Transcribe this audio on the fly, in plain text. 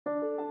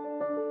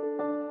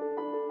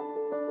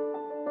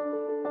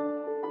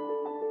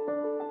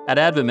At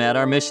AdvaMed,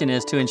 our mission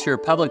is to ensure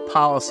public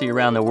policy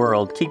around the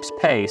world keeps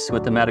pace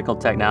with the medical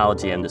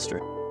technology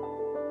industry.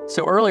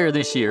 So earlier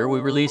this year, we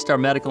released our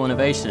Medical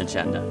Innovation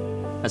Agenda,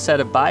 a set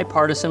of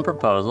bipartisan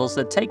proposals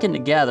that taken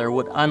together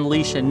would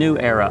unleash a new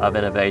era of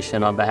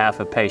innovation on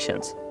behalf of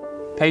patients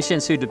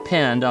who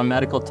depend on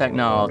medical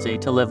technology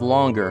to live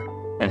longer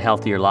and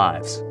healthier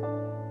lives.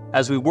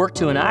 As we work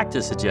to enact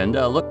this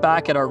agenda, a look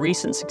back at our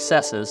recent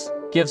successes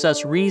gives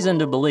us reason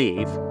to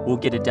believe we'll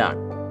get it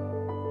done.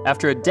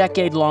 After a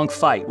decade-long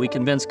fight, we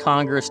convinced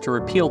Congress to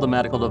repeal the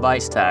medical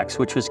device tax,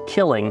 which was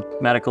killing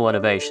medical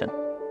innovation.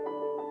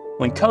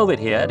 When COVID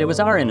hit, it was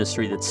our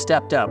industry that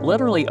stepped up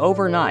literally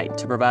overnight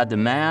to provide the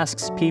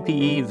masks,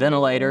 PPE,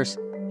 ventilators,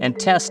 and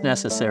tests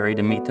necessary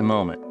to meet the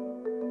moment.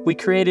 We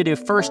created a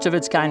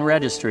first-of-its-kind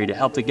registry to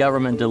help the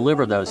government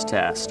deliver those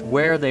tests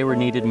where they were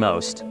needed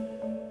most.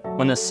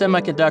 When the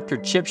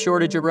semiconductor chip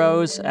shortage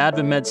arose,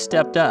 AdvaMed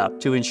stepped up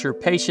to ensure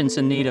patients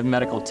in need of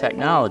medical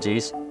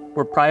technologies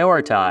were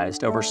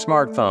prioritized over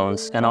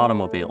smartphones and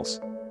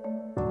automobiles.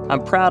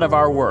 I'm proud of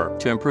our work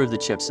to improve the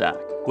CHIPS Act,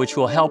 which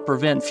will help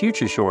prevent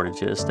future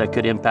shortages that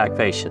could impact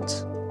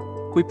patients.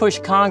 We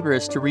pushed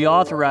Congress to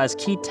reauthorize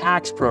key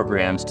tax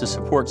programs to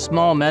support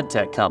small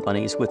medtech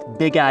companies with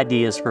big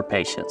ideas for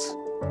patients.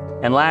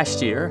 And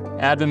last year,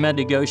 AdvaMed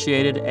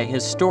negotiated a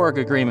historic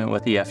agreement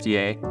with the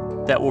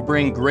FDA that will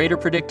bring greater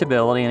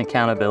predictability and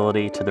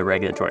accountability to the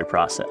regulatory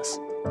process.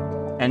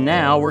 And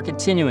now we're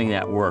continuing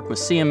that work with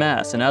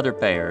CMS and other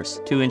payers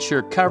to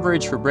ensure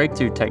coverage for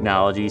breakthrough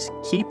technologies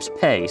keeps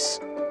pace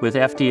with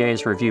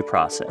FDA's review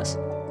process,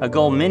 a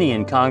goal many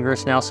in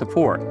Congress now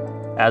support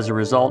as a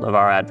result of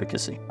our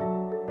advocacy.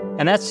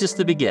 And that's just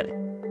the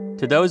beginning.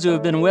 To those who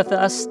have been with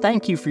us,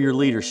 thank you for your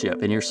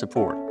leadership and your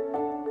support.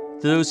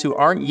 To those who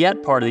aren't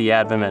yet part of the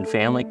AdvaMed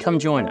family, come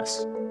join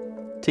us.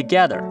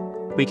 Together,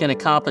 we can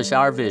accomplish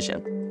our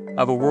vision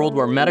of a world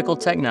where medical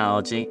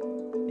technology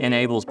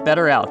enables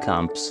better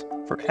outcomes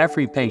for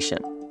every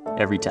patient,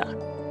 every time.